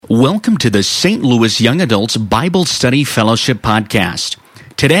Welcome to the St. Louis Young Adults Bible Study Fellowship Podcast.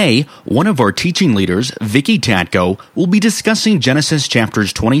 Today, one of our teaching leaders, Vicki Tatko, will be discussing Genesis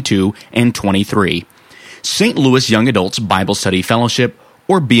chapters 22 and 23. St. Louis Young Adults Bible Study Fellowship,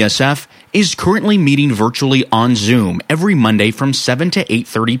 or BSF, is currently meeting virtually on Zoom every Monday from 7 to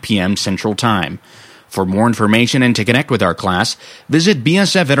 8:30 p.m. Central Time. For more information and to connect with our class, visit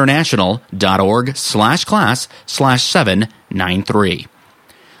bsfinternational.org/class/793.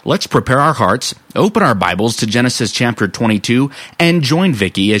 Let's prepare our hearts, open our Bibles to Genesis chapter 22, and join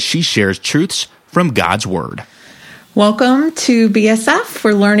Vicki as she shares truths from God's Word. Welcome to BSF.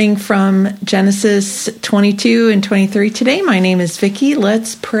 We're learning from Genesis 22 and 23 today. My name is Vicki.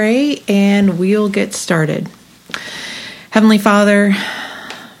 Let's pray and we'll get started. Heavenly Father,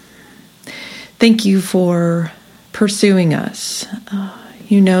 thank you for pursuing us.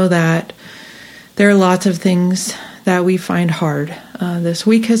 You know that there are lots of things that we find hard. This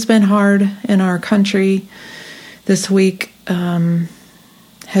week has been hard in our country. This week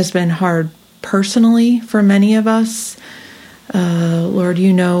has been hard personally for many of us. Lord,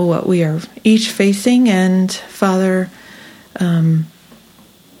 you know what we are each facing, and Father,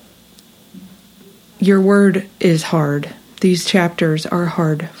 your word is hard. These chapters are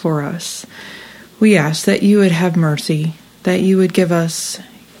hard for us. We ask that you would have mercy, that you would give us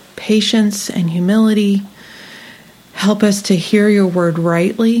patience and humility. Help us to hear your word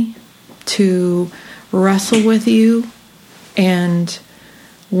rightly, to wrestle with you, and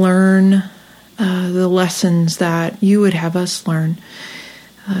learn the lessons that you would have us learn.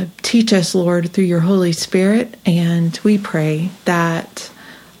 Teach us, Lord, through your Holy Spirit, and we pray that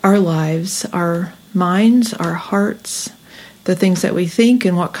our lives, our minds, our hearts, the things that we think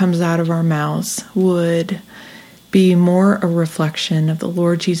and what comes out of our mouths would be more a reflection of the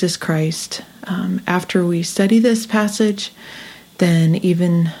Lord Jesus Christ after we study this passage than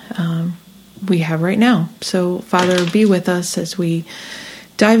even we have right now. So, Father, be with us as we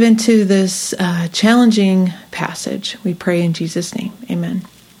dive into this challenging passage. We pray in Jesus' name. Amen.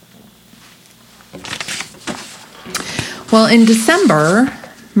 Well, in December,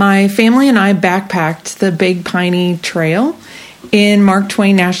 my family and I backpacked the Big Piney Trail in Mark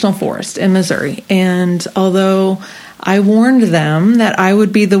Twain National Forest in Missouri. And although I warned them that I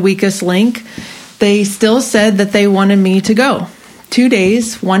would be the weakest link, they still said that they wanted me to go. 2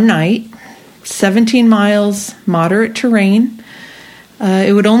 days, 1 night, 17 miles, moderate terrain.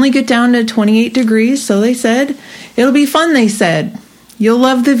 It would only get down to 28 degrees, so they said. It'll be fun, they said. You'll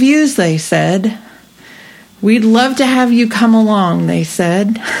love the views, they said. We'd love to have you come along, they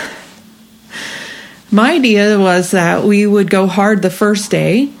said. My idea was that we would go hard the first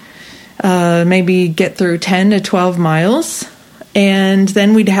day, maybe get through 10 to 12 miles, and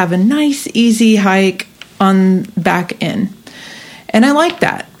then we'd have a nice, easy hike on back in. And I like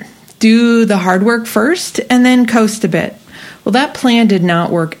that. Do the hard work first and then coast a bit. Well, that plan did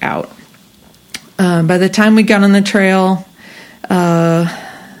not work out. By the time we got on the trail, the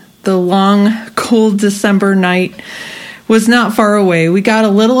long, cold December night was not far away. We got a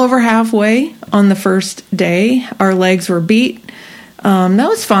little over halfway on the first day. Our legs were beat. That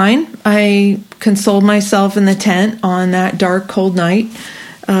was fine. I consoled myself in the tent on that dark, cold night.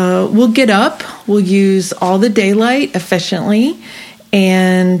 We'll get up. We'll use all the daylight efficiently,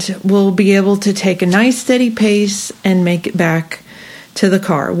 and we'll be able to take a nice, steady pace and make it back to the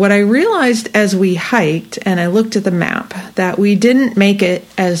car. What I realized as we hiked, and I looked at the map, that we didn't make it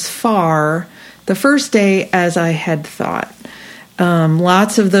as far the first day as I had thought.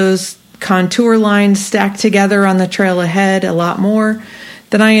 Lots of those contour lines stacked together on the trail ahead, a lot more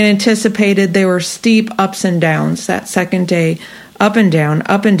than I had anticipated. They were steep ups and downs that second day, up and down,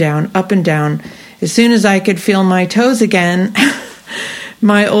 up and down, up and down. As soon as I could feel my toes again,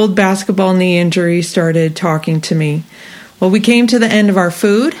 my old basketball knee injury started talking to me. Well, we came to the end of our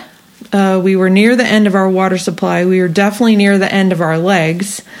food. We were near the end of our water supply. We were definitely near the end of our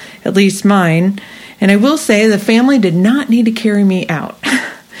legs, at least mine. And I will say the family did not need to carry me out.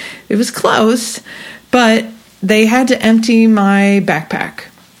 It was close, but they had to empty my backpack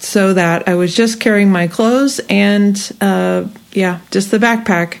so that I was just carrying my clothes and, just the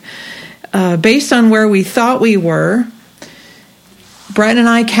backpack. Based on where we thought we were, Brett and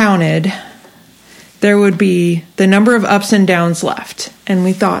I counted, there would be the number of ups and downs left. And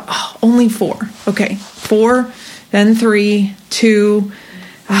we thought, only 4. Okay, 4, then 3, 2,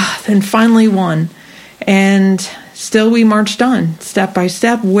 then finally 1. And still we marched on, step by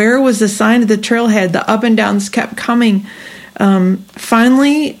step. Where was the sign of the trailhead? The up and downs kept coming.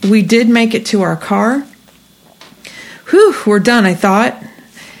 Finally, we did make it to our car. Whew, we're done, I thought.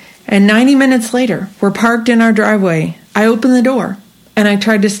 And 90 minutes later, we're parked in our driveway. I open the door. and I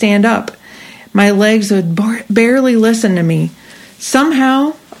tried to stand up. My legs would barely listen to me.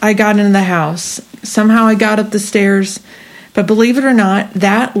 Somehow, I got into the house. Somehow, I got up the stairs. But believe it or not,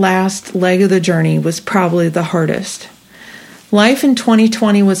 that last leg of the journey was probably the hardest. Life in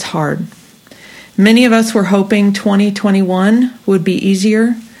 2020 was hard. Many of us were hoping 2021 would be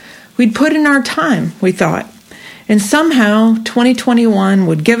easier. We'd put in our time, we thought. And somehow, 2021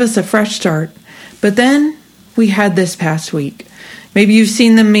 would give us a fresh start. But then, we had this past week. Maybe you've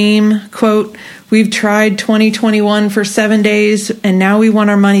seen the meme, quote, "We've tried 2021 for 7 days, and now we want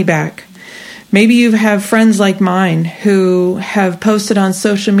our money back." Maybe you have friends like mine who have posted on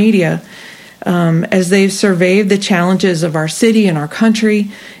social media as they've surveyed the challenges of our city and our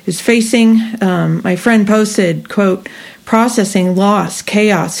country is facing. My friend posted, quote, "Processing loss,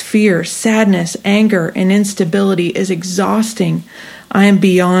 chaos, fear, sadness, anger, and instability is exhausting. I am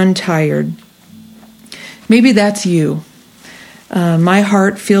beyond tired." Maybe that's you. My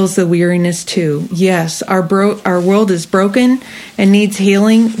heart feels the weariness too. Yes, our world is broken and needs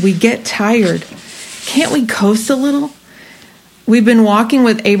healing. We get tired. Can't we coast a little? We've been walking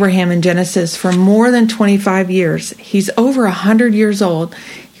with Abraham in Genesis for more than 25 years. He's over 100 years old.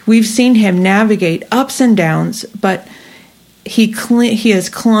 We've seen him navigate ups and downs, but he has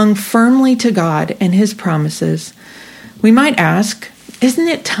clung firmly to God and his promises. We might ask, isn't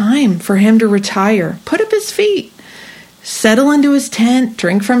it time for him to retire? Put up his feet. Settle into his tent,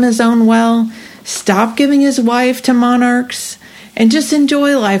 drink from his own well, stop giving his wife to monarchs, and just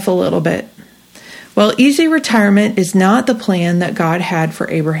enjoy life a little bit. Well, easy retirement is not the plan that God had for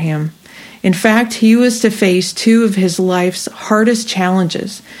Abraham. In fact, he was to face two of his life's hardest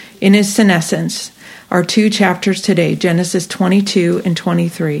challenges in his senescence, our two chapters today, Genesis 22 and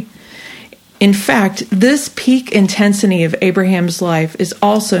 23. In fact, this peak intensity of Abraham's life is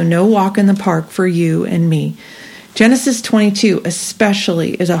also no walk in the park for you and me. Genesis 22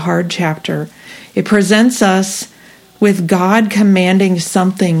 especially is a hard chapter. It presents us with God commanding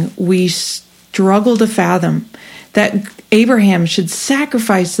something we struggle to fathom, that Abraham should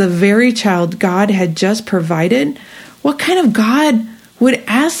sacrifice the very child God had just provided. What kind of God would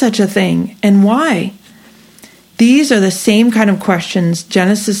ask such a thing, and why? These are the same kind of questions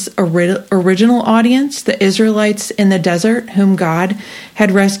Genesis' original audience, the Israelites in the desert, whom God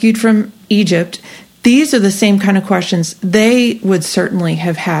had rescued from Egypt, these are the same kind of questions they would certainly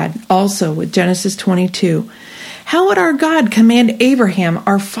have had also with Genesis 22. How would our God command Abraham,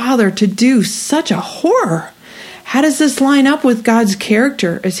 our father, to do such a horror? How does this line up with God's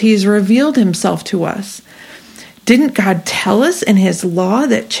character as he has revealed himself to us? Didn't God tell us in his law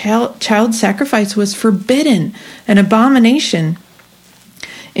that child sacrifice was forbidden, an abomination?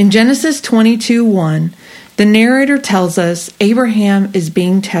 In Genesis 22:1, the narrator tells us Abraham is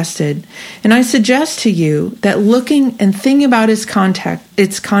being tested, and I suggest to you that looking and thinking about its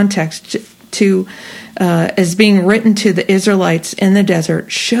context as being written to the Israelites in the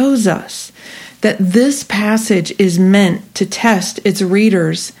desert shows us that this passage is meant to test its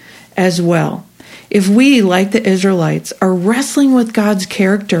readers as well. If we, like the Israelites, are wrestling with God's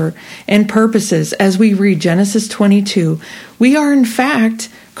character and purposes as we read Genesis 22, we are in fact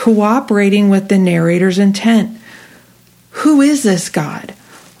cooperating with the narrator's intent. Who is this God?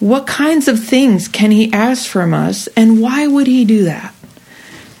 What kinds of things can he ask from us, and why would he do that?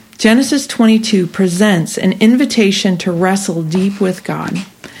 Genesis 22 presents an invitation to wrestle deep with God,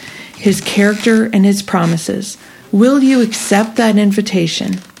 his character and his promises. Will you accept that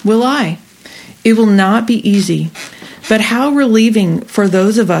invitation? Will I? It will not be easy, but how relieving for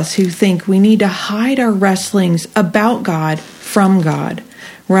those of us who think we need to hide our wrestlings about God from God,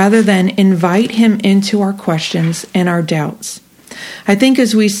 rather than invite him into our questions and our doubts. I think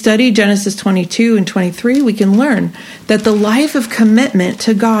as we study Genesis 22 and 23, we can learn that the life of commitment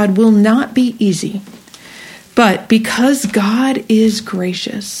to God will not be easy. But because God is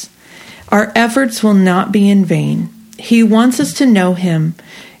gracious, our efforts will not be in vain. He wants us to know him,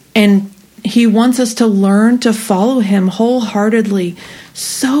 and he wants us to learn to follow him wholeheartedly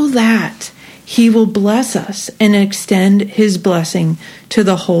so that he will bless us and extend his blessing to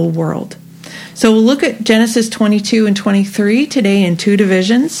the whole world. So we'll look at Genesis 22 and 23 today in two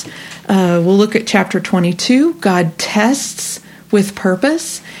divisions. We'll look at chapter 22, God tests with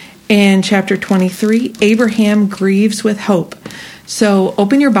purpose, and chapter 23, Abraham grieves with hope. So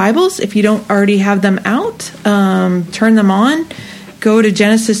open your Bibles if you don't already have them out. Turn them on. Go to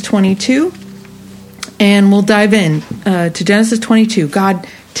Genesis 22, and we'll dive in to Genesis 22. God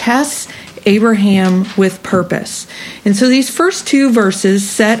tests Abraham with purpose. And so these first two verses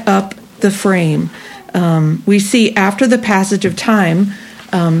set up the frame. We see after the passage of time,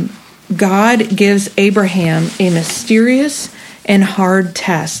 God gives Abraham a mysterious and hard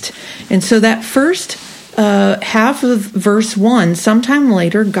test. And so that first half of verse 1, sometime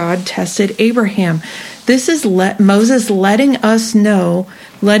later, God tested Abraham. This is Moses letting us know,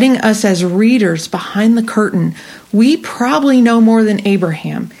 letting us as readers behind the curtain, we probably know more than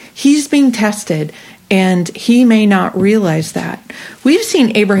Abraham. He's being tested, and he may not realize that. We've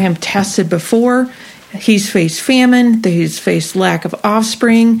seen Abraham tested before. He's faced famine. He's faced lack of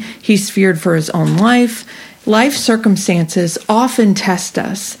offspring. He's feared for his own life. Life circumstances often test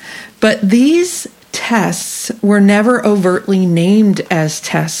us, but these tests were never overtly named as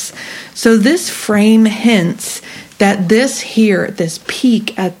tests. So this frame hints that this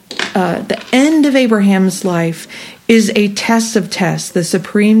peak at the end of Abraham's life is a test of tests, the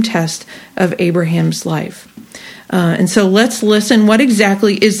supreme test of Abraham's life. And so let's listen. What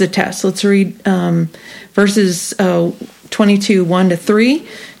exactly is the test? Let's read verses 22, 1-3.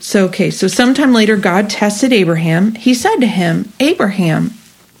 So sometime later, God tested Abraham. He said to him, "Abraham."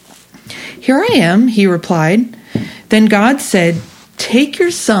 "Here I am," he replied. Then God said, "Take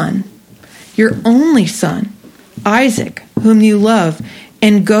your son, your only son, Isaac, whom you love,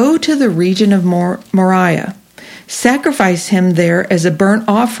 and go to the region of Moriah. Sacrifice him there as a burnt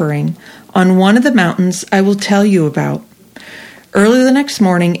offering on one of the mountains I will tell you about." Early the next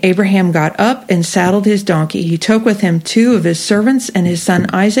morning, Abraham got up and saddled his donkey. He took with him 2 of his servants and his son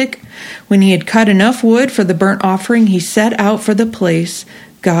Isaac. When he had cut enough wood for the burnt offering, he set out for the place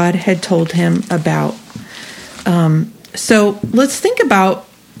God had told him about. So let's think about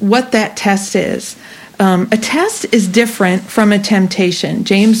what that test is. A test is different from a temptation.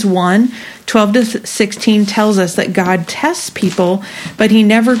 James 1:12-16 tells us that God tests people, but he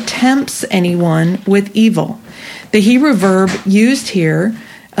never tempts anyone with evil. The Hebrew verb used here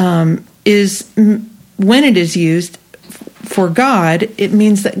is, when it is used for God, it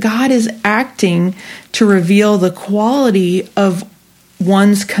means that God is acting to reveal the quality of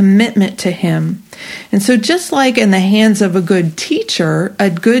one's commitment to him. And so just like in the hands of a good teacher, a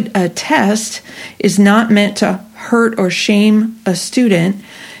test is not meant to hurt or shame a student.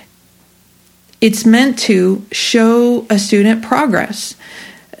 It's meant to show a student progress,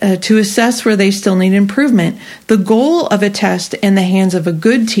 to assess where they still need improvement. The goal of a test in the hands of a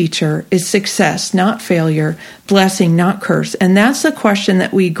good teacher is success, not failure, blessing, not curse. And that's the question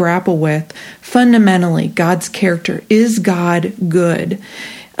that we grapple with fundamentally, God's character. Is God good?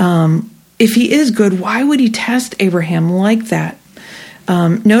 If he is good, why would he test Abraham like that?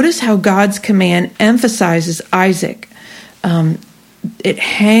 Notice how God's command emphasizes Isaac. It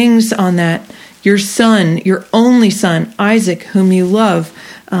hangs on that, your son, your only son, Isaac, whom you love.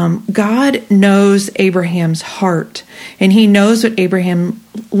 God knows Abraham's heart, and he knows what Abraham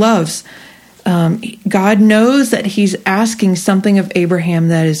loves. God knows that he's asking something of Abraham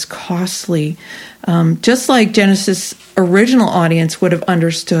that is costly. Just like Genesis' original audience would have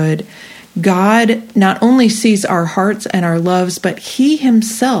understood, God not only sees our hearts and our loves, but he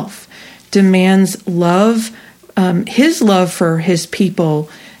himself demands love, his love for his people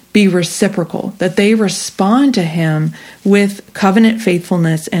be reciprocal, that they respond to him with covenant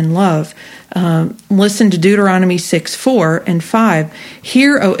faithfulness and love. Listen to Deuteronomy 6:4-5.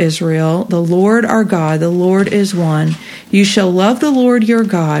 "Hear, O Israel, the Lord our God, the Lord is one. You shall love the Lord your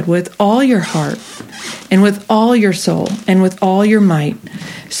God with all your heart and with all your soul and with all your might."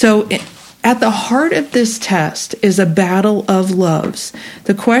 So at the heart of this test is a battle of loves.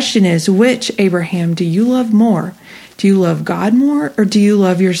 The question is, which, Abraham, do you love more? Do you love God more, or do you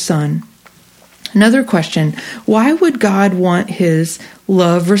love your son? Another question, why would God want his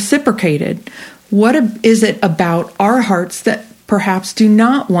love reciprocated? What is it about our hearts that perhaps do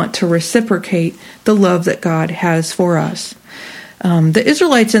not want to reciprocate the love that God has for us? The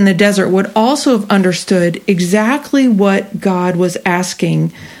Israelites in the desert would also have understood exactly what God was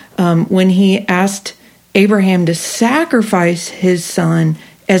asking when he asked Abraham to sacrifice his son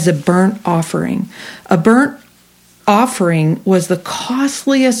as a burnt offering. A burnt offering was the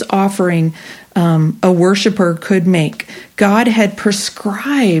costliest offering a worshiper could make. God had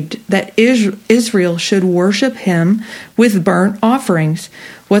prescribed that Israel should worship him with burnt offerings.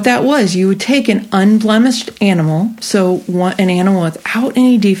 What that was, you would take an unblemished animal, so an animal without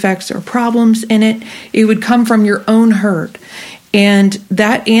any defects or problems in it. It would come from your own herd. And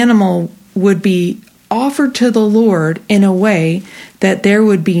that animal would be offered to the Lord in a way that there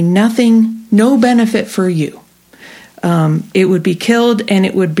would be no benefit for you. It would be killed and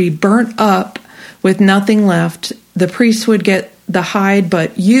it would be burnt up with nothing left. The priest would get the hide,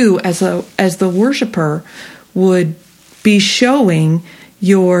 but you as the worshiper would be showing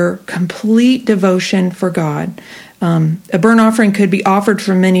your complete devotion for God. A burnt offering could be offered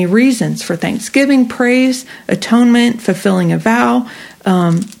for many reasons, for thanksgiving, praise, atonement, fulfilling a vow.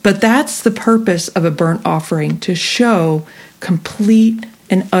 But that's the purpose of a burnt offering, to show complete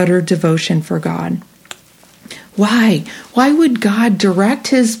and utter devotion for God. Why? Why would God direct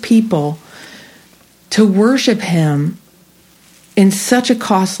his people to worship him in such a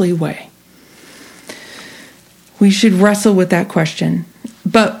costly way? We should wrestle with that question.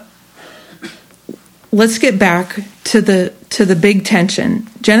 But let's get back to the big tension.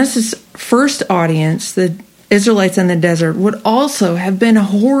 Genesis' first audience, the Israelites in the desert, would also have been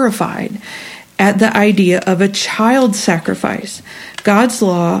horrified at the idea of a child sacrifice. God's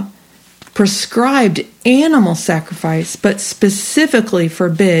law prescribed animal sacrifice, but specifically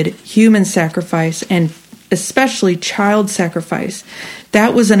forbid human sacrifice and especially child sacrifice.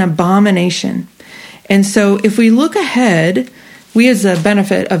 That was an abomination. And so if we look ahead, we as a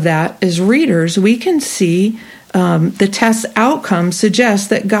benefit of that as readers, we can see the test's outcome suggests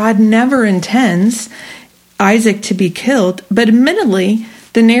that God never intends Isaac to be killed, but admittedly,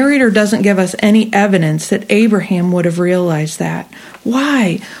 the narrator doesn't give us any evidence that Abraham would have realized that.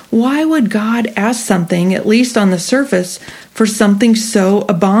 Why? Why would God ask something, at least on the surface, for something so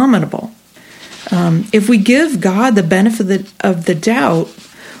abominable? If we give God the benefit of the doubt,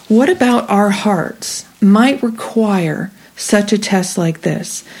 what about our hearts might require such a test like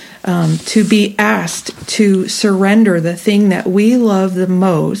this, to be asked to surrender the thing that we love the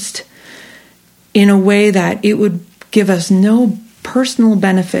most in a way that it would give us no personal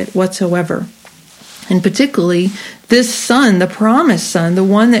benefit whatsoever. And particularly this son, the promised son, the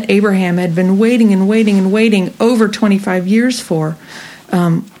one that Abraham had been waiting over 25 years for,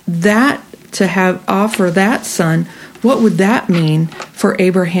 that to have offer that son, what would that mean for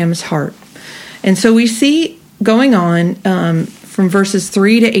Abraham's heart? And so we see going on from verses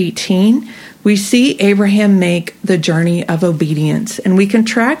 3 to 18, we see Abraham make the journey of obedience. And we can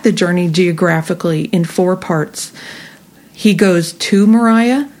track the journey geographically in 4 parts. He goes to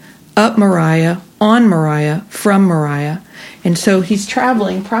Moriah, up Moriah, on Moriah, from Moriah. And so he's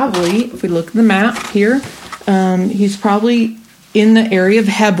traveling probably, if we look at the map here, he's probably in the area of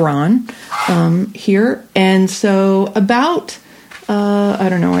Hebron here. And so about,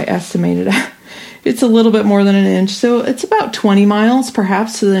 I estimated it's a little bit more than an inch. So it's about 20 miles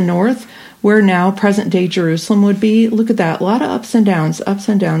perhaps to the north, where now present-day Jerusalem would be. Look at that. A lot of ups and downs, ups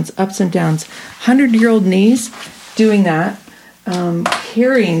and downs, ups and downs. 100-year-old knees doing that,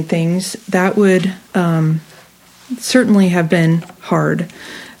 carrying things, that would certainly have been hard.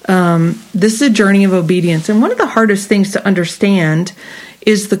 This is a journey of obedience. And one of the hardest things to understand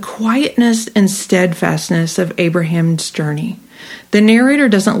is the quietness and steadfastness of Abraham's journey. The narrator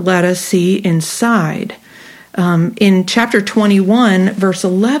doesn't let us see inside. In chapter 21, verse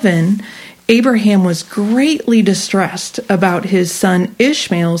 11, Abraham was greatly distressed about his son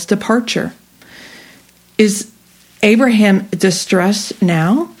Ishmael's departure. Is Abraham distressed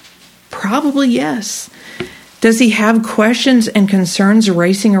now? Probably yes. Does he have questions and concerns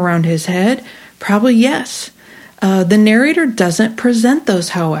racing around his head? Probably yes. The narrator doesn't present those,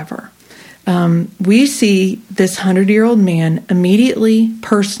 however. We see this 100-year-old man immediately,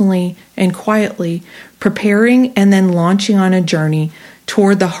 personally, and quietly preparing and then launching on a journey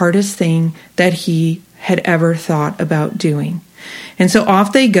toward the hardest thing that he had ever thought about doing. And so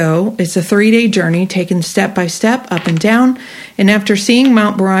off they go. It's a 3-day journey taken step by step, up and down. And after seeing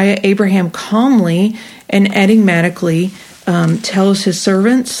Mount Moriah, Abraham calmly and enigmatically tells his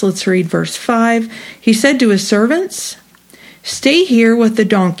servants, let's read verse 5. He said to his servants, "Stay here with the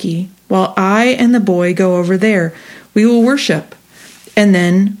donkey while I and the boy go over there. We will worship, and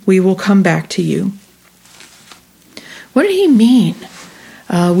then we will come back to you." What did he mean?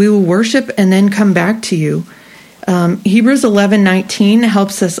 We will worship and then come back to you. Hebrews 11:19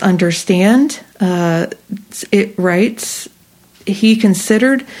 helps us understand. It writes, he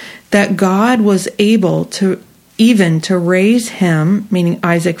considered that God was able to raise him, meaning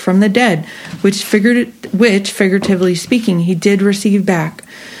Isaac, from the dead, which figuratively speaking, he did receive back.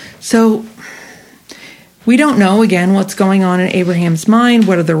 So we don't know, again, what's going on in Abraham's mind.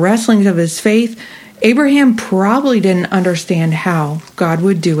 What are the wrestlings of his faith? Abraham probably didn't understand how God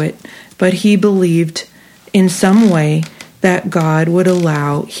would do it, but he believed in some way that God would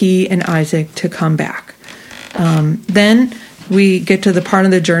allow he and Isaac to come back. Then we get to the part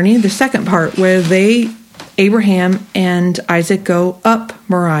of the journey, the second part, where Abraham and Isaac go up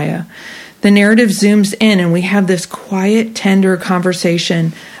Moriah. The narrative zooms in, and we have this quiet, tender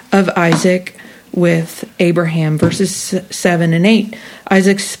conversation of Isaac with Abraham, verses 7 and 8.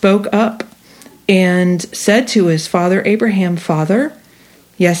 Isaac spoke up and said to his father Abraham, "Father."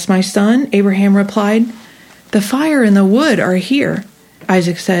 "Yes, my son," Abraham replied. "The fire and the wood are here,"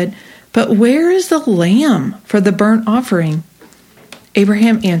 Isaac said, "but where is the lamb for the burnt offering?"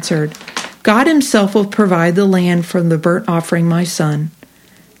 Abraham answered, "God himself will provide the lamb for the burnt offering, my son."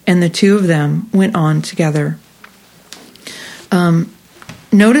 And the two of them went on together.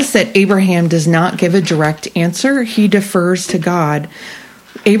 Notice that Abraham does not give a direct answer. He defers to God.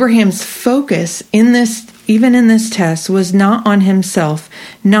 Abraham's focus even in this test, was not on himself,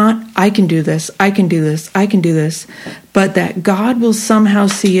 not "I can do this, I can do this, I can do this," but that God will somehow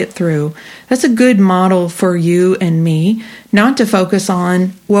see it through. That's a good model for you and me, not to focus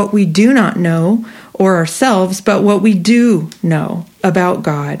on what we do not know or ourselves, but what we do know about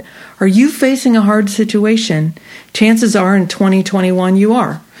God. Are you facing a hard situation? Chances are in 2021 you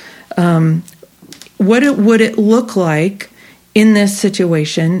are. What would it look like in this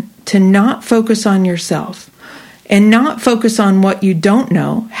situation to not focus on yourself and not focus on what you don't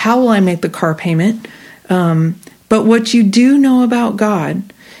know? How will I make the car payment? But what you do know about God,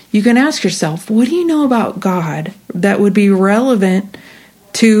 you can ask yourself, what do you know about God that would be relevant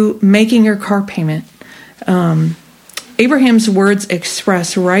to making your car payment? Abraham's words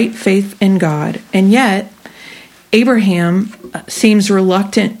express right faith in God, and yet Abraham seems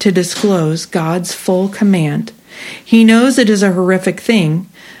reluctant to disclose God's full command. He knows it is a horrific thing,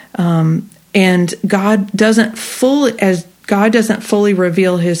 and God doesn't fully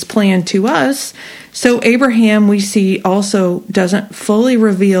reveal his plan to us. So Abraham, we see, also doesn't fully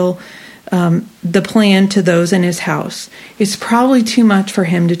reveal the plan to those in his house. It's probably too much for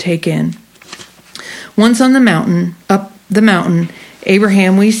him to take in. Once on up the mountain,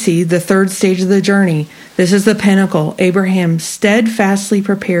 Abraham, we see the third stage of the journey. This is the pinnacle. Abraham steadfastly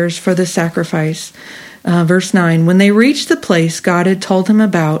prepares for the sacrifice. Verse 9, when they reached the place God had told him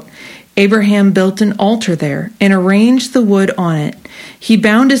about, Abraham built an altar there and arranged the wood on it. He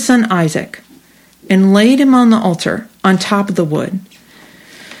bound his son Isaac and laid him on the altar on top of the wood.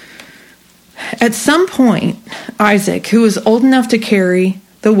 At some point, Isaac, who was old enough to carry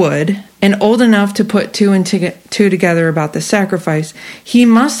the wood and old enough to put two and two together about the sacrifice, he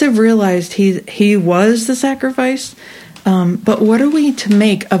must have realized he was the sacrifice. But what are we to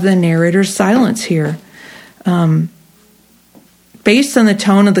make of the narrator's silence here? Based on the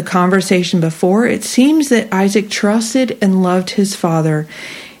tone of the conversation before, it seems that Isaac trusted and loved his father.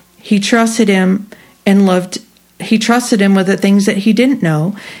 He trusted him with the things that he didn't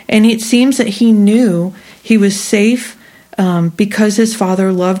know, and it seems that he knew he was safe because his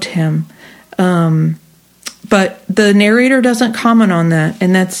father loved him. But the narrator doesn't comment on that,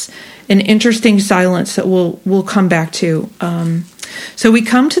 and that's an interesting silence that we'll come back to. So we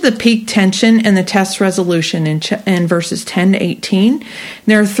come to the peak tension and the test resolution in verses 10 to 18.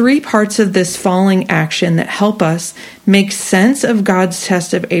 There are three parts of this falling action that help us make sense of God's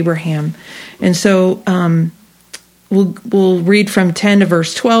test of Abraham. And so we'll read from 10 to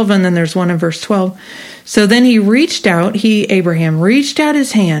verse 12, and then there's one in verse 12. So then Abraham reached out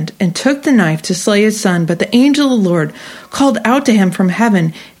his hand and took the knife to slay his son, but the angel of the Lord called out to him from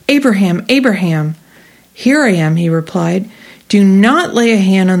heaven, "Abraham, Abraham." "Here I am," he replied. "Do not lay a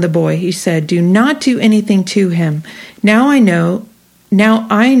hand on the boy," he said. "Do not do anything to him. Now I know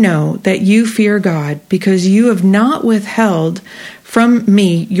that you fear God, because you have not withheld from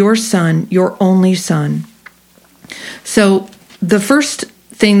me your son, your only son." So the first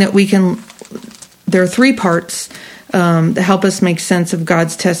thing that there are three parts that help us make sense of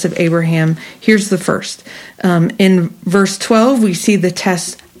God's test of Abraham. Here's the first. In verse 12, we see the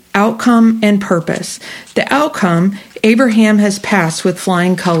test outcome and purpose. The outcome, Abraham has passed with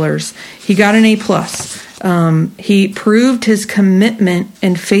flying colors. He got an A+. He proved his commitment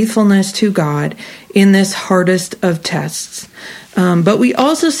and faithfulness to God in this hardest of tests. But we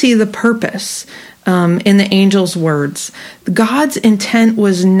also see the purpose in the angel's words. God's intent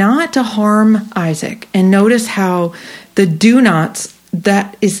was not to harm Isaac. And notice how the do nots,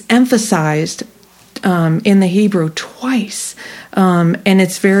 that is emphasized in the Hebrew twice. And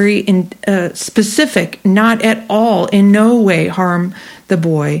it's very specific, not at all, in no way harm the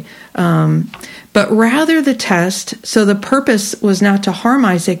boy. But rather the test, so the purpose was not to harm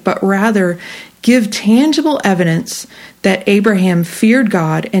Isaac, but rather give tangible evidence that Abraham feared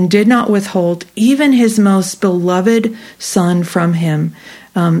God and did not withhold even his most beloved son from him.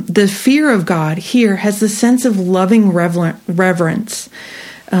 The fear of God here has the sense of loving reverence.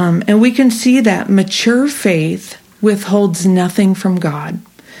 And we can see that mature faith withholds nothing from God.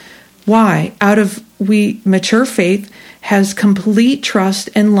 Why? Mature faith has complete trust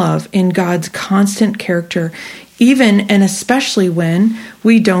and love in God's constant character, even and especially when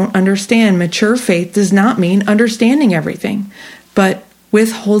we don't understand. Mature faith does not mean understanding everything, but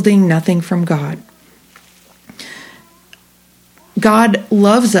withholding nothing from God. God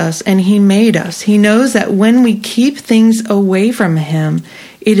loves us and He made us. He knows that when we keep things away from Him,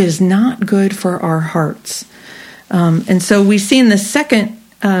 it is not good for our hearts. And so we see in the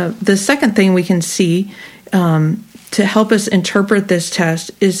second thing we can see to help us interpret this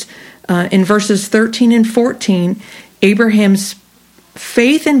test is in verses 13 and 14, Abraham's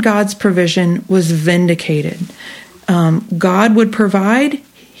faith in God's provision was vindicated. God would provide,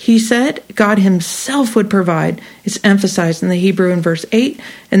 he said. God himself would provide. It's emphasized in the Hebrew in verse 8.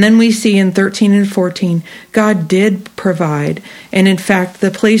 And then we see in 13 and 14, God did provide. And in fact, the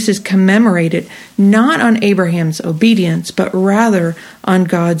place is commemorated not on Abraham's obedience, but rather on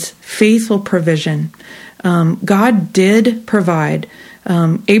God's faithful provision. God did provide.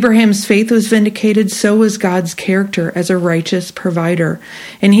 Abraham's faith was vindicated, so was God's character as a righteous provider.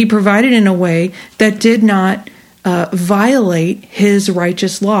 And he provided in a way that did not violate his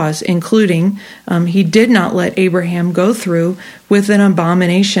righteous laws, including he did not let Abraham go through with an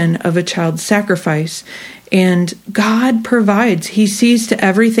abomination of a child sacrifice. And God provides. He sees to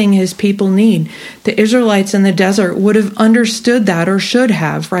everything his people need. The Israelites in the desert would have understood that, or should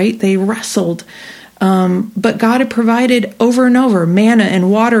have, right? They wrestled. But God had provided over and over manna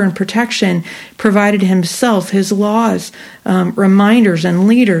and water and protection, provided himself, his laws, reminders and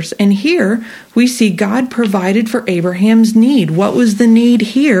leaders. And here we see God provided for Abraham's need. What was the need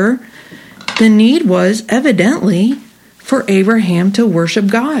here? The need was evidently for Abraham to worship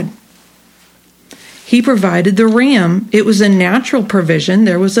God. He provided the ram. It was a natural provision.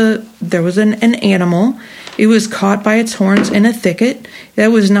 There was an animal. It was caught by its horns in a thicket. That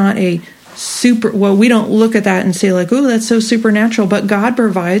was not a we don't look at that and say like, oh, that's so supernatural, but God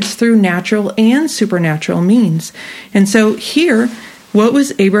provides through natural and supernatural means. And so here, what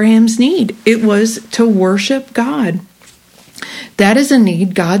was Abraham's need? It was to worship God. That is a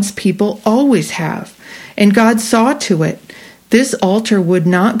need God's people always have, and God saw to it. This altar would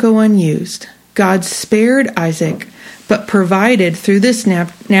not go unused. God spared Isaac, but provided through this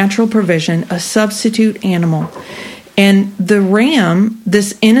natural provision a substitute animal. And the ram,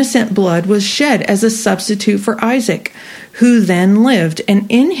 this innocent blood, was shed as a substitute for Isaac, who then lived, and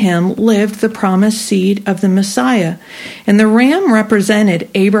in him lived the promised seed of the Messiah. And the ram represented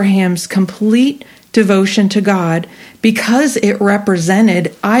Abraham's complete devotion to God because it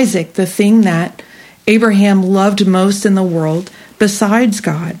represented Isaac, the thing that Abraham loved most in the world besides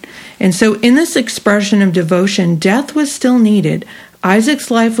God. And so in this expression of devotion, death was still needed. Isaac's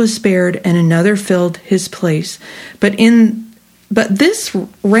life was spared and another filled his place. But this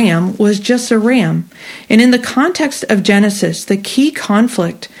ram was just a ram. And in the context of Genesis, the key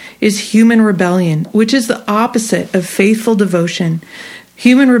conflict is human rebellion, which is the opposite of faithful devotion.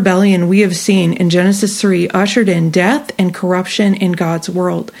 Human rebellion, we have seen in Genesis 3, ushered in death and corruption in God's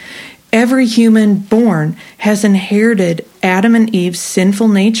world. Every human born has inherited Adam and Eve's sinful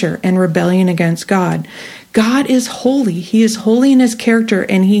nature and rebellion against God. God is holy. He is holy in his character,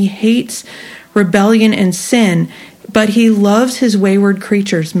 and he hates rebellion and sin, but he loves his wayward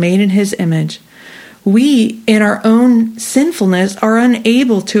creatures made in his image. We, in our own sinfulness, are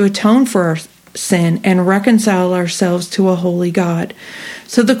unable to atone for our sin and reconcile ourselves to a holy God.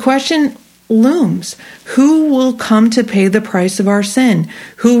 So the question looms, who will come to pay the price of our sin?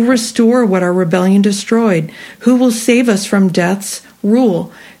 Who will restore what our rebellion destroyed? Who will save us from death's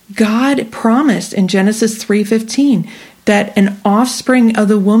rule? God promised in Genesis 3:15 that an offspring of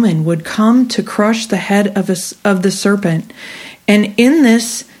the woman would come to crush the head of the serpent. And in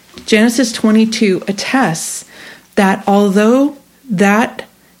this, Genesis 22 attests that although that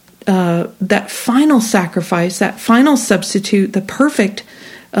final sacrifice, that final substitute, the perfect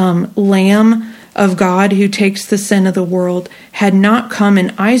Lamb of God who takes the sin of the world, had not come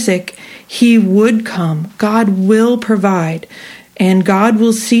in Isaac, he would come. God will provide. And God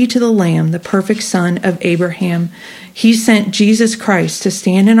will see to the Lamb, the perfect Son of Abraham. He sent Jesus Christ to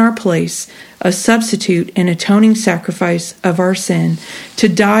stand in our place, a substitute and atoning sacrifice of our sin, to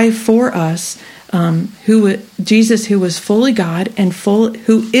die for us. Jesus, who was fully God and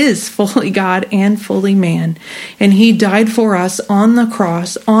who is fully God and fully man, and he died for us on the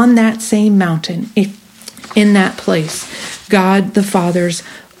cross, on that same mountain, in that place. God the Father's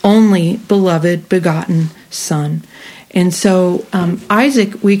only beloved, begotten Son. And so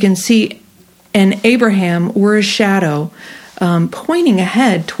Isaac, we can see, and Abraham were a shadow pointing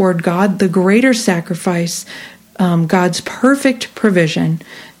ahead toward God, the greater sacrifice, God's perfect provision,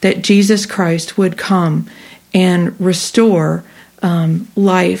 that Jesus Christ would come and restore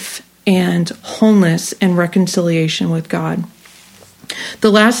life and wholeness and reconciliation with God.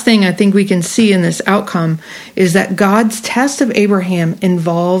 The last thing I think we can see in this outcome is that God's test of Abraham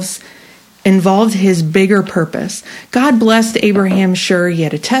involved his bigger purpose. God blessed Abraham, sure, he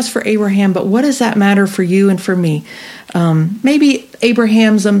had a test for Abraham, but what does that matter for you and for me? Maybe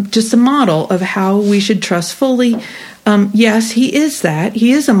Abraham's just a model of how we should trust fully. Yes, he is that.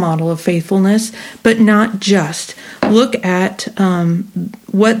 He is a model of faithfulness, but not just. Look at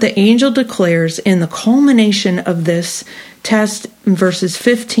what the angel declares in the culmination of this test in verses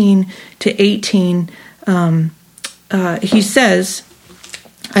 15 to 18. He says,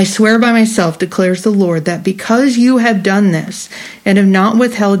 I swear by myself, declares the Lord, that because you have done this and have not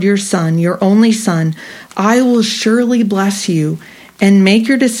withheld your son, your only son, I will surely bless you and make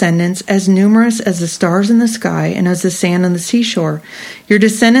your descendants as numerous as the stars in the sky and as the sand on the seashore. Your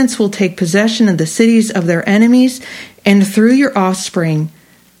descendants will take possession of the cities of their enemies, and through your offspring,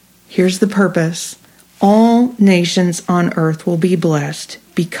 here's the purpose, all nations on earth will be blessed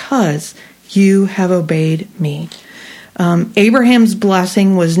because you have obeyed me. Abraham's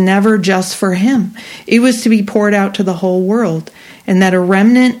blessing was never just for him. It was to be poured out to the whole world, and that a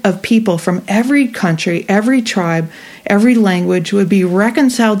remnant of people from every country, every tribe, every language would be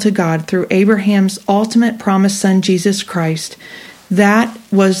reconciled to God through Abraham's ultimate promised son, Jesus Christ. That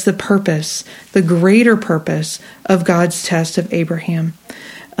was the purpose, the greater purpose of God's test of Abraham.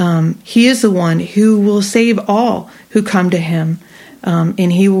 He is the one who will save all who come to him,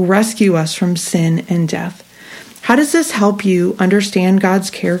 and he will rescue us from sin and death. How does this help you understand God's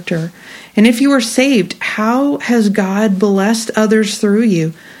character? And if you are saved, how has God blessed others through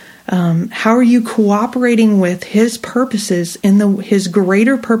you? How are you cooperating with his purposes his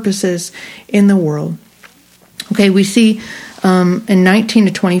greater purposes in the world? Okay, we see in 19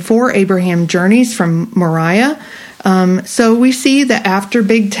 to 24, Abraham journeys from Moriah. So we see that after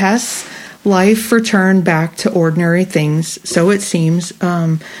big tests, life returned back to ordinary things, so it seems.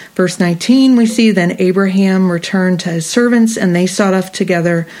 Verse 19, we see, then Abraham returned to his servants, and they sought off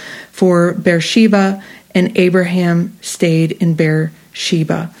together for Beersheba, and Abraham stayed in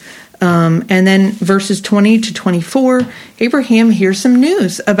Beersheba. And then verses 20 to 24, Abraham hears some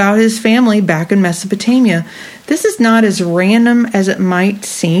news about his family back in Mesopotamia. This is not as random as it might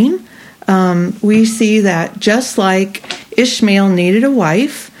seem. We see that just like Ishmael needed a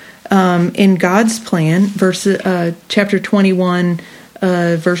wife, in God's plan, chapter 21,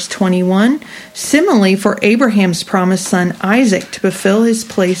 verse 21. Similarly, for Abraham's promised son Isaac to fulfill his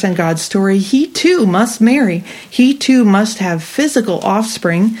place in God's story, he too must marry. He too must have physical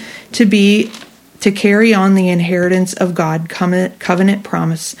offspring to carry on the inheritance of God covenant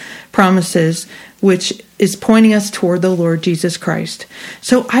promises, which is pointing us toward the Lord Jesus Christ.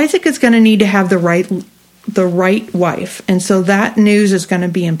 So Isaac is going to need to have the right wife. And so that news is going to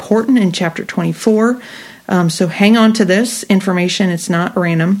be important in chapter 24. So hang on to this information. It's not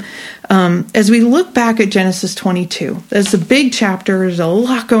random. As we look back at Genesis 22, it's a big chapter. There's a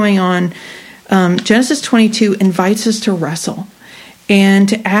lot going on. Genesis 22 invites us to wrestle and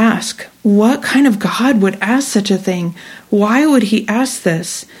to ask, what kind of God would ask such a thing? Why would he ask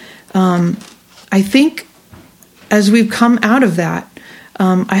this? I think as we've come out of that,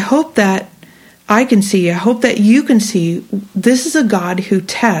 I hope that I hope that you can see, this is a God who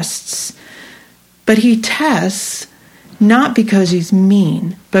tests, but he tests not because he's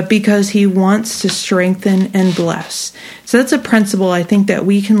mean, but because he wants to strengthen and bless. So that's a principle I think that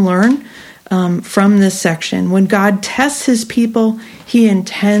we can learn from this section. When God tests his people, he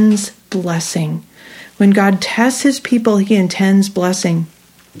intends blessing. When God tests his people, he intends blessing.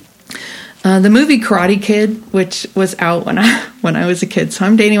 The movie Karate Kid, which was out when I was a kid, so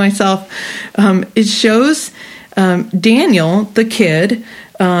I'm dating myself, it shows Daniel, the kid,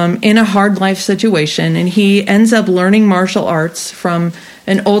 in a hard life situation, and he ends up learning martial arts from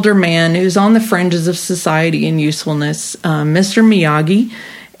an older man who's on the fringes of society and usefulness, Mr. Miyagi.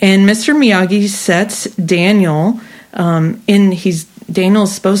 And Mr. Miyagi sets Daniel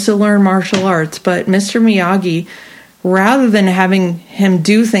Daniel's supposed to learn martial arts, but Mr. Miyagi, rather than having him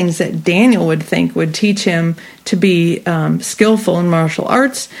do things that Daniel would think would teach him to be skillful in martial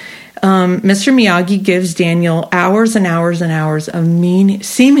arts, Mr. Miyagi gives Daniel hours and hours and hours of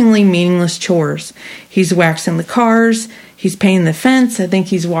seemingly meaningless chores. He's waxing the cars, he's painting the fence, I think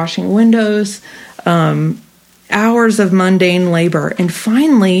he's washing windows, hours of mundane labor. And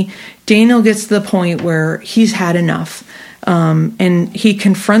finally, Daniel gets to the point where he's had enough. And he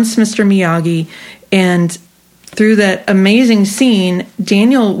confronts Mr. Miyagi, and through that amazing scene,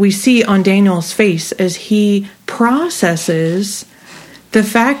 we see on Daniel's face as he processes the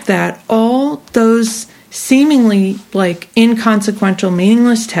fact that all those seemingly like inconsequential,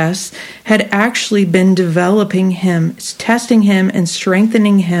 meaningless tests had actually been developing him, testing him and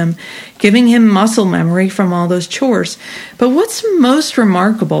strengthening him, giving him muscle memory from all those chores. But what's most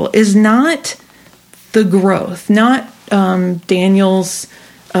remarkable is not the growth, not Daniel's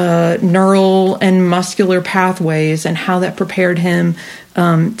neural and muscular pathways and how that prepared him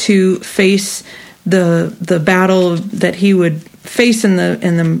to face the battle that he would face in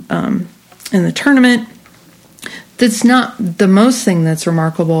the tournament. That's not the most thing that's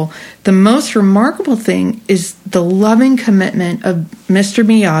remarkable. The most remarkable thing is the loving commitment of Mr.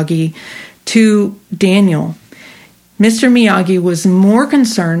 Miyagi to Daniel. Mr. Miyagi was more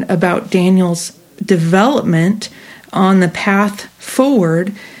concerned about Daniel's development on the path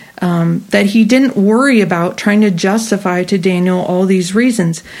forward, that he didn't worry about trying to justify to Daniel all these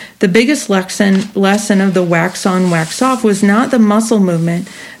reasons. The biggest lesson of the wax on, wax off was not the muscle movement,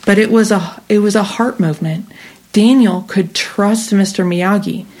 but it was a heart movement. Daniel could trust Mr.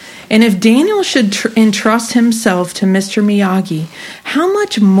 Miyagi. And if Daniel should entrust himself to Mr. Miyagi, how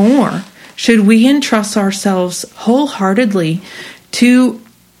much more should we entrust ourselves wholeheartedly to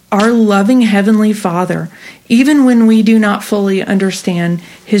our loving Heavenly Father, even when we do not fully understand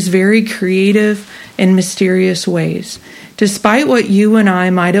His very creative and mysterious ways? Despite what you and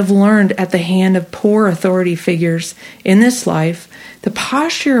I might have learned at the hand of poor authority figures in this life, the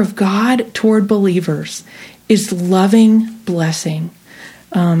posture of God toward believers is loving blessing,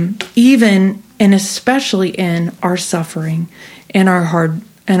 even and especially in our suffering and our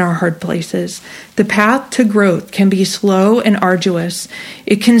hard places. The path to growth can be slow and arduous.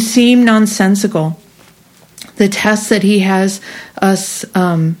 It can seem nonsensical. The tests that He has us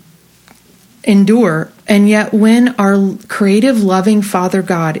endure, and yet when our creative, loving Father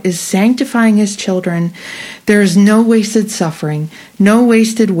God is sanctifying His children, there is no wasted suffering, no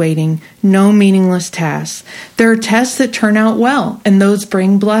wasted waiting, no meaningless tasks. There are tests that turn out well, and those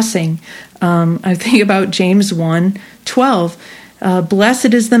bring blessing. I think about James 1:12.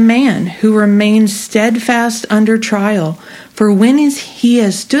 Blessed is the man who remains steadfast under trial, for when he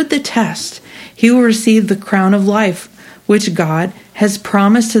has stood the test, he will receive the crown of life, which God has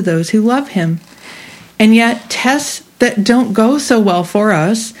promised to those who love Him. And yet, tests that don't go so well for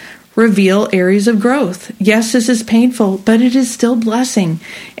us reveal areas of growth. Yes, this is painful, but it is still blessing,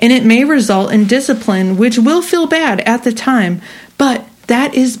 and it may result in discipline, which will feel bad at the time, but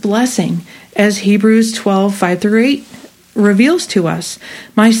that is blessing, as Hebrews 12:5-8 reveals to us.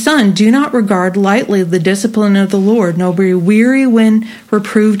 My son, do not regard lightly the discipline of the Lord, nor be weary when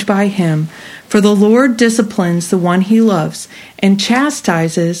reproved by Him. For the Lord disciplines the one He loves, and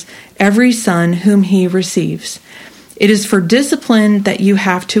chastises every son whom He receives. It is for discipline that you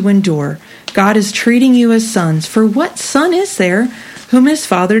have to endure. God is treating you as sons. For what son is there whom his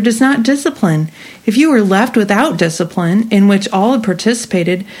father does not discipline? If you are left without discipline, in which all have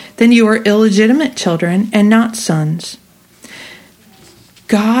participated, then you are illegitimate children and not sons.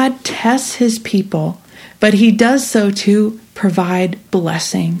 God tests His people, but He does so to provide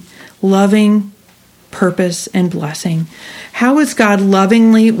blessing, loving purpose and blessing. How has God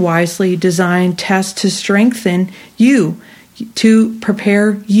lovingly, wisely designed tests to strengthen you, to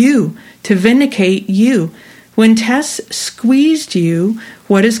prepare you, to vindicate you? When tests squeezed you,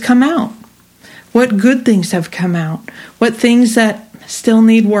 what has come out? What good things have come out? What things that still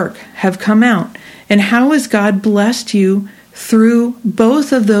need work have come out? And how has God blessed you through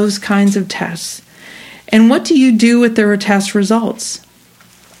both of those kinds of tests? And what do you do with the test results?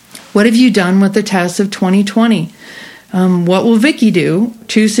 What have you done with the tests of 2020? What will Vicky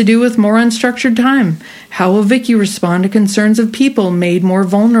choose to do with more unstructured time? How will Vicky respond to concerns of people made more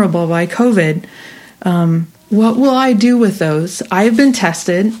vulnerable by COVID? What will I do with those? I have been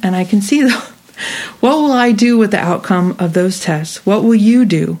tested, and I can see them. What will I do with the outcome of those tests? What will you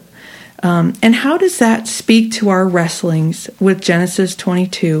do? And how does that speak to our wrestlings with Genesis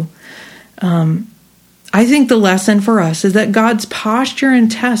 22? I think the lesson for us is that God's posture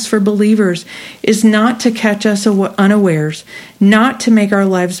and test for believers is not to catch us unawares, not to make our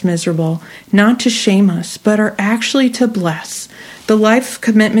lives miserable, not to shame us, but are actually to bless. The life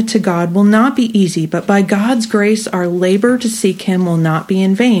commitment to God will not be easy, but by God's grace, our labor to seek Him will not be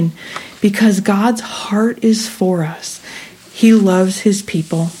in vain, because God's heart is for us. He loves His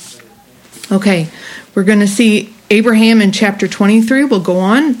people. Okay, we're going to see Abraham in chapter 23. We'll go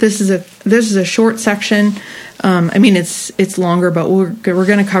on. This is a short section. It's longer, but we're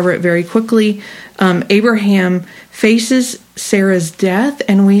going to cover it very quickly. Abraham faces Sarah's death,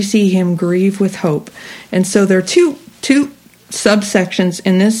 and we see him grieve with hope. And so there are two subsections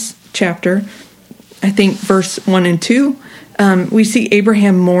in this chapter. I think verse 1 and 2. We see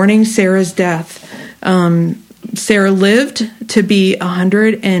Abraham mourning Sarah's death. Sarah lived to be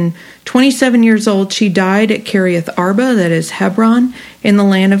 127 years old. She died at Kiriath Arba, that is Hebron, in the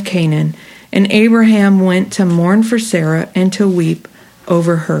land of Canaan. And Abraham went to mourn for Sarah and to weep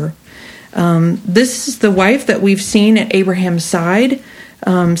over her. This is the wife that we've seen at Abraham's side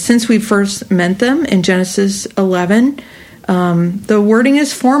since we first met them in Genesis 11. The wording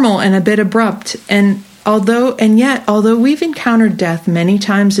is formal and a bit abrupt, and yet, although we've encountered death many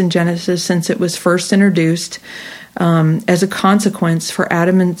times in Genesis since it was first introduced as a consequence for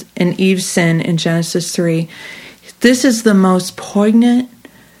Adam and Eve's sin in Genesis 3, this is the most poignant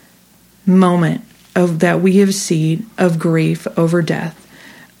moment that we have seen of grief over death.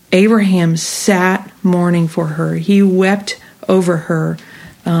 Abraham sat mourning for her. He wept over her.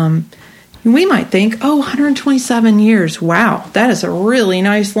 We might think, 127 years. Wow, that is a really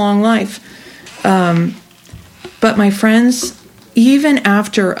nice long life. But my friends, even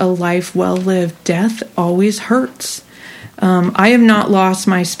after a life well lived, death always hurts. I have not lost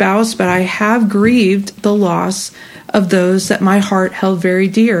my spouse, but I have grieved the loss of those that my heart held very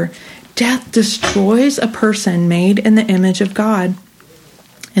dear. Death destroys a person made in the image of God.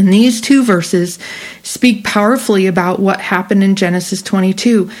 And these two verses speak powerfully about what happened in Genesis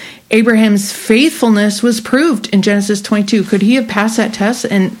 22. Abraham's faithfulness was proved in Genesis 22. Could he have passed that test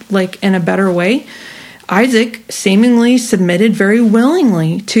in a better way? Isaac seemingly submitted very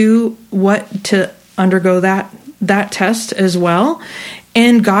willingly to undergo that test as well.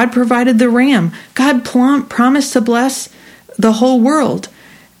 And God provided the ram. God promised to bless the whole world.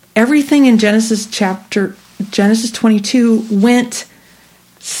 Everything in Genesis 22 went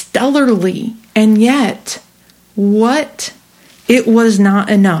stellarly, and yet it was not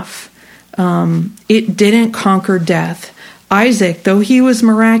enough. It didn't conquer death. Isaac, though he was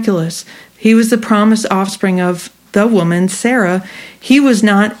miraculous, he was the promised offspring of the woman Sarah, he was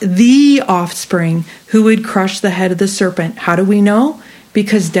not the offspring who would crush the head of the serpent. How do we know?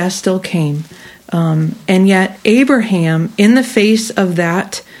 Because death still came. And yet Abraham, in the face of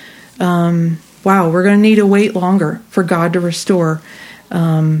that, we're going to need to wait longer for God to restore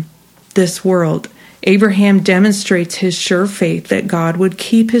this world. Abraham demonstrates his sure faith that God would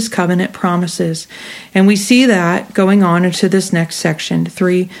keep his covenant promises. And we see that going on into this next section,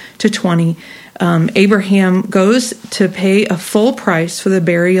 3 to 20. Abraham goes to pay a full price for the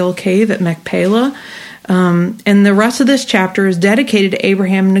burial cave at Machpelah. And the rest of this chapter is dedicated to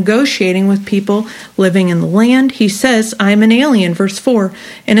Abraham negotiating with people living in the land. He says, I am an alien, verse 4,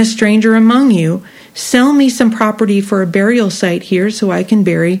 and a stranger among you. Sell me some property for a burial site here so I can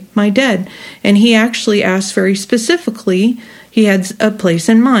bury my dead. And he actually asked very specifically, he had a place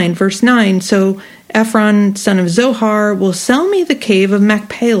in mind. Verse 9, so Ephron, son of Zohar, will sell me the cave of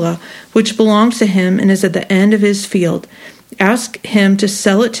Machpelah, which belongs to him and is at the end of his field. Ask him to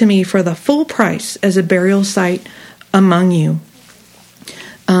sell it to me for the full price as a burial site among you.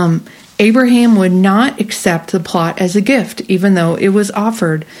 Abraham would not accept the plot as a gift, even though it was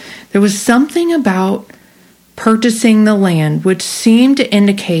offered. There was something about purchasing the land which seemed to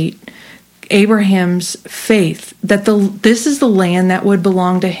indicate Abraham's faith that this is the land that would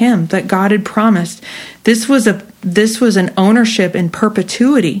belong to him, that God had promised. This was an ownership in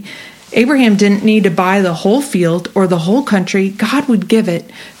perpetuity. Abraham didn't need to buy the whole field or the whole country. God would give it,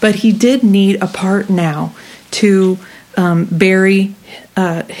 but he did need a part now to bury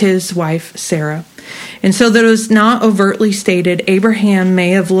his wife Sarah. And so that it was not overtly stated, Abraham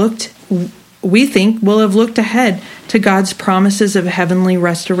may have looked, we think, will have looked ahead to God's promises of heavenly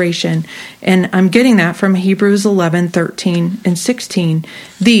restoration. And I'm getting that from Hebrews 11, 13, and 16.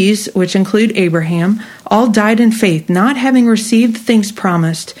 These, which include Abraham, all died in faith, not having received the things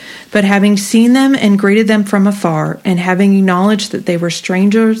promised, but having seen them and greeted them from afar, and having acknowledged that they were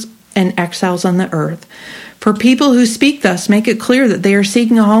strangers and exiles on the earth. For people who speak thus make it clear that they are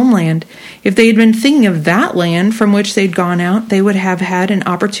seeking a homeland. If they had been thinking of that land from which they'd gone out, they would have had an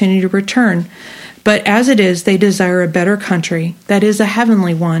opportunity to return. But as it is, they desire a better country, that is, a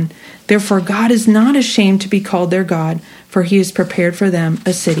heavenly one. Therefore, God is not ashamed to be called their God, for he has prepared for them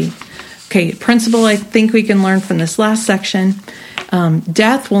a city. Okay, principle I think we can learn from this last section.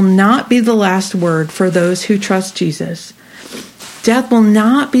 Death will not be the last word for those who trust Jesus. Death will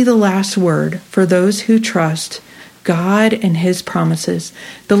not be the last word for those who trust God and his promises.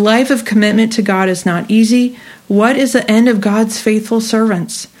 The life of commitment to God is not easy. What is the end of God's faithful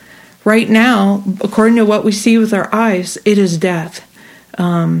servants? Right now, according to what we see with our eyes, it is death.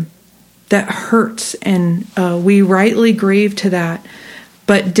 That hurts, and we rightly grieve to that.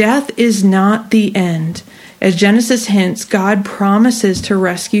 But death is not the end. As Genesis hints, God promises to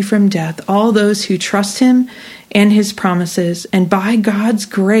rescue from death all those who trust him and his promises, and by God's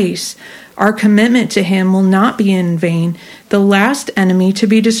grace, our commitment to him will not be in vain. The last enemy to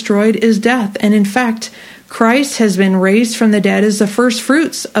be destroyed is death, and in fact, Christ has been raised from the dead as the first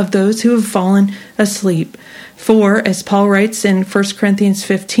fruits of those who have fallen asleep. For, as Paul writes in 1 Corinthians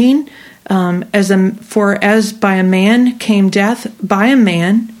 15, as by a man came death, by a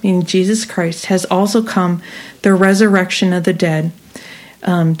man, meaning Jesus Christ, has also come the resurrection of the dead.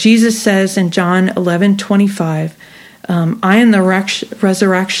 Jesus says in John 11:25, I am the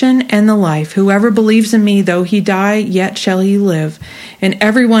resurrection and the life. Whoever believes in me, though he die, yet shall he live. And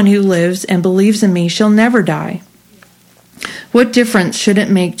everyone who lives and believes in me shall never die. What difference should it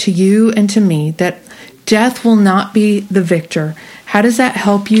make to you and to me that death will not be the victor? How does that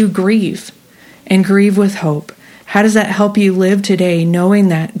help you grieve and grieve with hope? How does that help you live today knowing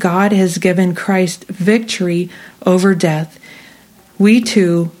that God has given Christ victory over death? We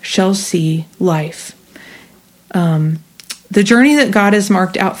too shall see life. The journey that God has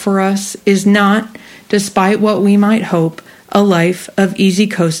marked out for us is not, despite what we might hope, a life of easy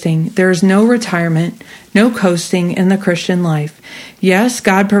coasting. There is no retirement, no coasting in the Christian life. Yes,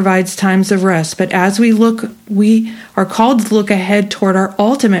 God provides times of rest, but as we are called to look ahead toward our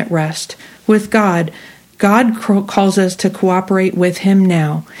ultimate rest with God. God calls us to cooperate with him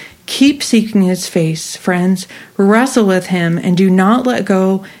now. Keep seeking his face, friends. Wrestle with him and do not let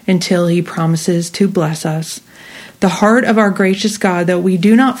go until he promises to bless us. The heart of our gracious God, though we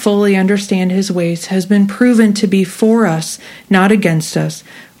do not fully understand his ways, has been proven to be for us, not against us.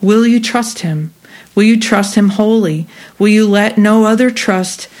 Will you trust him? Will you trust him wholly? Will you let no other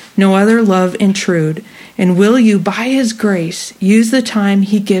trust, no other love intrude? And will you, by his grace, use the time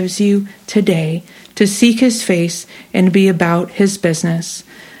he gives you today to seek his face and be about his business?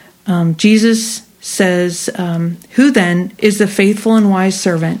 Jesus says, who then is the faithful and wise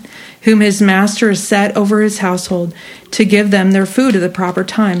servant whom his master has set over his household to give them their food at the proper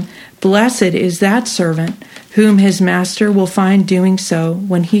time? Blessed is that servant whom his master will find doing so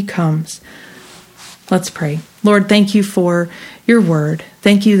when he comes. Let's pray. Lord, thank you for your word.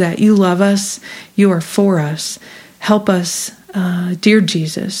 Thank you that you love us. You are for us. Help us, dear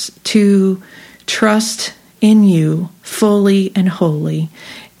Jesus, to trust in you fully and wholly,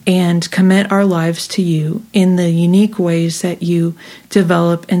 and commit our lives to you in the unique ways that you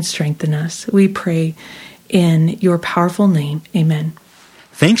develop and strengthen us. We pray in your powerful name. Amen.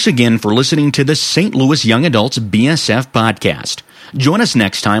 Thanks again for listening to the St. Louis Young Adults BSF podcast. Join us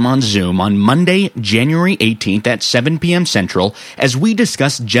next time on Zoom on Monday, January 18th at 7 p.m. Central as we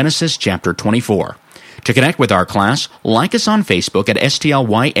discuss Genesis chapter 24. To connect with our class, like us on Facebook at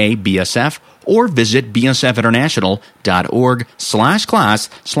STLYA-BSF or visit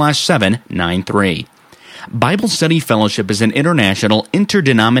bsfinternational.org/class/793. Bible Study Fellowship is an international,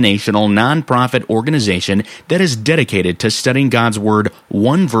 interdenominational, nonprofit organization that is dedicated to studying God's Word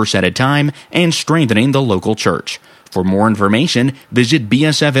one verse at a time and strengthening the local church. For more information, visit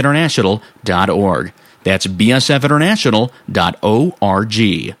bsfinternational.org. That's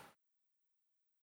bsfinternational.org.